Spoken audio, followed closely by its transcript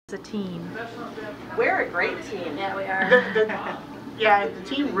a team? We're a great team. Yeah, we are. Yeah, the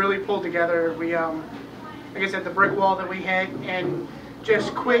team really pulled together. We, like I said, the brick wall that we hit, and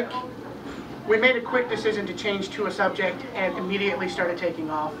just we made a quick decision to change to a subject and immediately started taking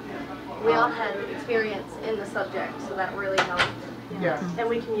off. We all had experience in the subject, so that really helped. Yeah. And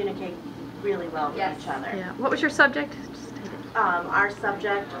we communicate really well with each other. Yeah. What was your subject? Our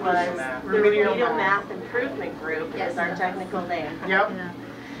subject was the Remedial Math Improvement Group is our technical name. Yep.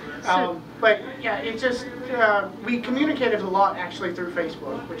 Yeah. But yeah, it's just, we communicated a lot actually through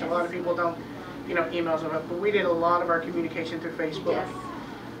Facebook, which a lot of people don't, emails of it, but we did a lot of our communication through Facebook. Yes.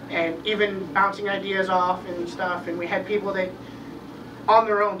 And even bouncing ideas off and stuff, and we had people that on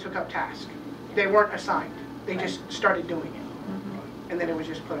their own took up tasks. They weren't assigned. They just started doing it. And then it was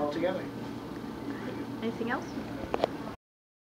just put all together. Anything else?